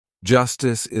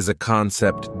Justice is a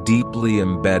concept deeply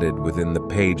embedded within the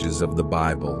pages of the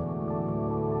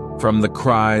Bible. From the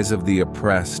cries of the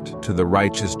oppressed to the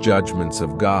righteous judgments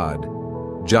of God,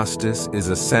 justice is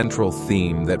a central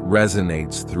theme that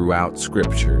resonates throughout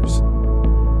Scriptures.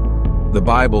 The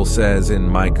Bible says in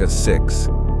Micah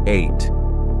 6:8,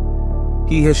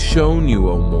 "He has shown you,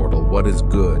 O mortal, what is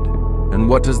good, and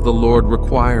what does the Lord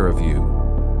require of you?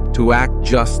 To act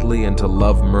justly and to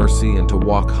love mercy and to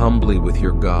walk humbly with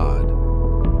your God."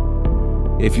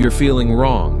 If you're feeling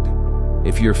wronged,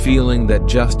 if you're feeling that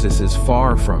justice is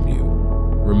far from you,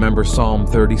 remember Psalm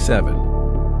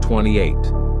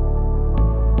 37:28.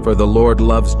 "For the Lord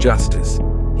loves justice,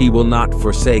 he will not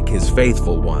forsake his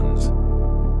faithful ones."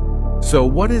 So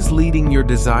what is leading your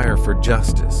desire for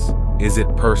justice? Is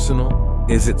it personal?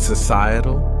 Is it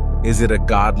societal? Is it a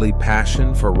godly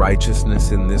passion for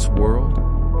righteousness in this world?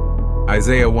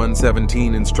 Isaiah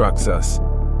 1:17 instructs us,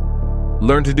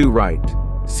 "Learn to do right,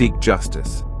 seek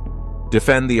justice,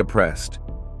 defend the oppressed,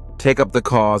 take up the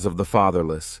cause of the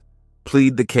fatherless,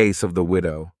 plead the case of the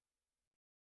widow."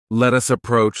 Let us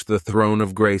approach the throne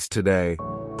of grace today,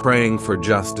 praying for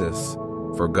justice,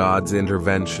 for God's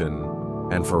intervention,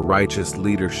 and for righteous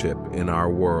leadership in our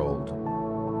world.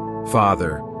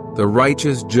 Father, the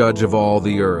righteous judge of all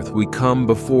the earth, we come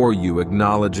before you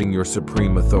acknowledging your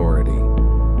supreme authority.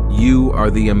 You are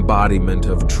the embodiment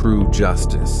of true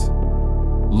justice.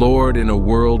 Lord, in a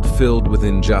world filled with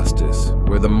injustice,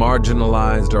 where the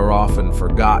marginalized are often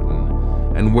forgotten,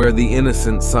 and where the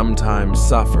innocent sometimes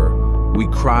suffer, we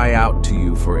cry out to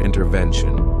you for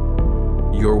intervention.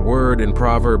 Your word in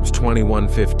Proverbs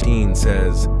 21:15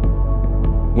 says,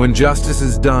 "When justice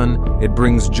is done, it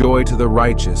brings joy to the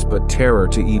righteous, but terror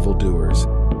to evildoers."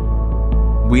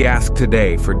 We ask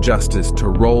today for justice to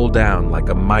roll down like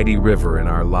a mighty river in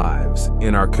our lives,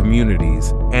 in our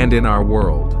communities, and in our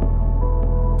world.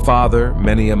 Father,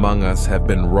 many among us have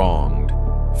been wronged,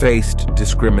 faced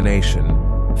discrimination,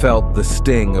 felt the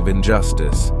sting of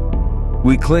injustice.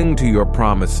 We cling to your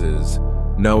promises,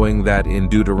 knowing that in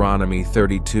Deuteronomy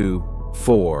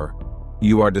 32:4,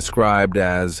 you are described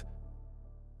as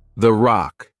the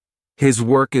rock. His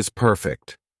work is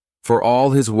perfect, for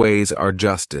all his ways are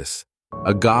justice.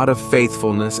 A God of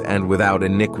faithfulness and without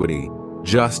iniquity,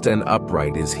 just and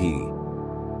upright is he.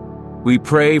 We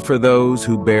pray for those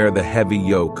who bear the heavy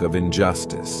yoke of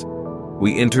injustice.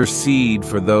 We intercede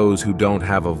for those who don't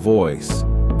have a voice,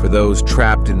 for those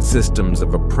trapped in systems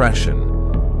of oppression,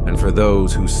 and for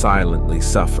those who silently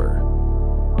suffer.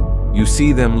 You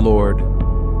see them, Lord.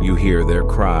 You hear their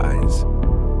cries.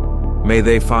 May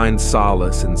they find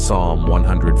solace in Psalm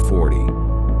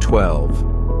 140:12.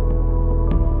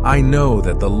 "I know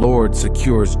that the Lord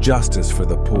secures justice for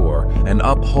the poor and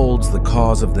upholds the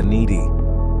cause of the needy."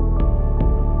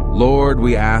 Lord,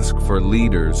 we ask for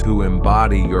leaders who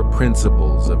embody your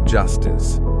principles of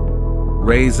justice.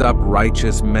 Raise up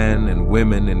righteous men and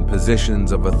women in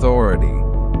positions of authority,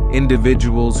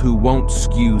 individuals who won't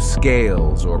skew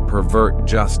scales or pervert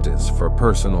justice for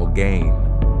personal gain.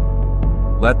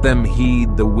 Let them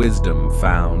heed the wisdom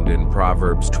found in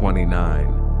Proverbs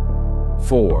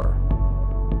 29:4.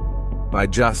 By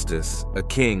justice, a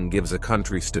king gives a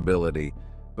country stability,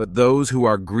 but those who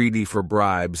are greedy for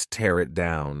bribes tear it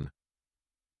down.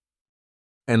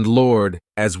 And Lord,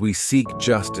 as we seek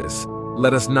justice,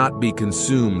 let us not be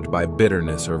consumed by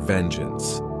bitterness or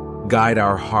vengeance. Guide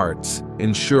our hearts,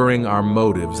 ensuring our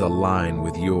motives align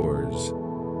with yours.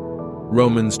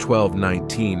 Romans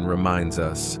 12:19 reminds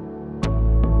us,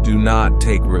 "Do not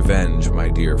take revenge, my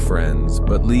dear friends,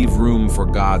 but leave room for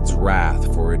God's wrath,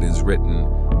 for it is written,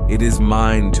 'It is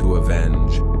mine to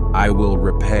avenge. I will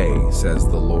repay,' says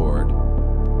the Lord."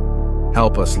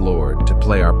 Help us, Lord, to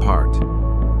play our part.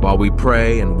 While we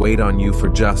pray and wait on you for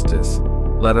justice,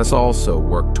 let us also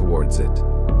work towards it.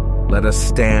 Let us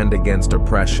stand against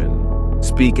oppression,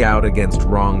 speak out against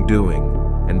wrongdoing,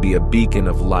 and be a beacon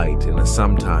of light in a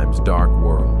sometimes dark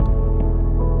world.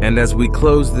 And as we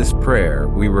close this prayer,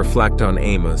 we reflect on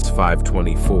Amos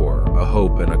 5:24, a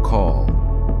hope and a call.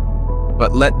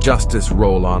 "But let justice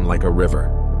roll on like a river,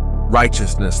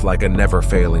 righteousness like a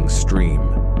never-failing stream."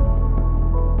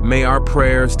 May our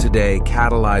prayers today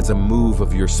catalyze a move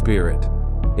of your Spirit,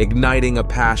 igniting a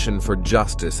passion for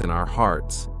justice in our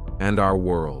hearts and our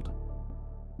world.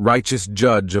 Righteous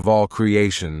Judge of all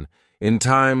creation, in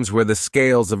times where the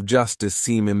scales of justice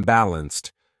seem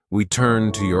imbalanced, we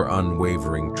turn to your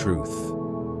unwavering truth.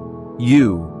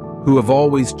 You, who have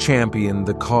always championed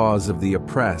the cause of the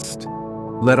oppressed,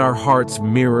 let our hearts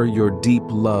mirror your deep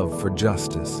love for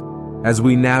justice. As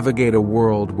we navigate a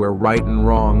world where right and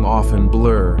wrong often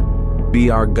blur,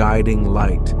 be our guiding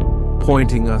light,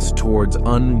 pointing us towards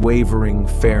unwavering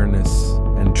fairness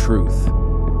and truth.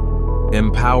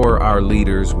 Empower our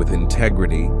leaders with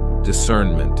integrity,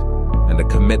 discernment, and a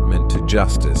commitment to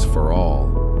justice for all.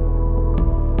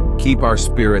 Keep our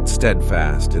spirit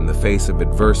steadfast in the face of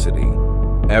adversity,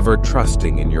 ever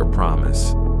trusting in your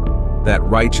promise that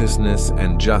righteousness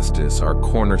and justice are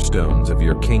cornerstones of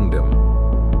your kingdom.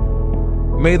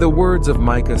 May the words of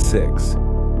Micah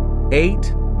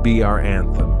 6:8 be our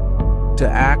anthem, to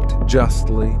act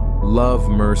justly, love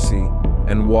mercy,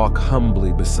 and walk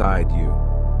humbly beside you.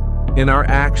 In our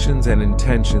actions and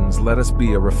intentions, let us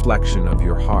be a reflection of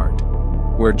your heart,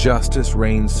 where justice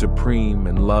reigns supreme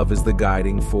and love is the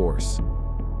guiding force.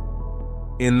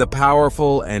 In the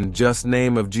powerful and just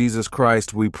name of Jesus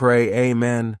Christ, we pray,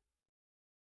 Amen.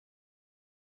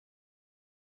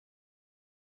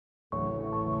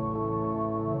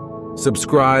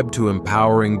 Subscribe to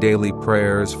Empowering Daily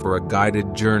Prayers for a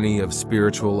guided journey of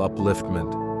spiritual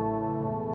upliftment.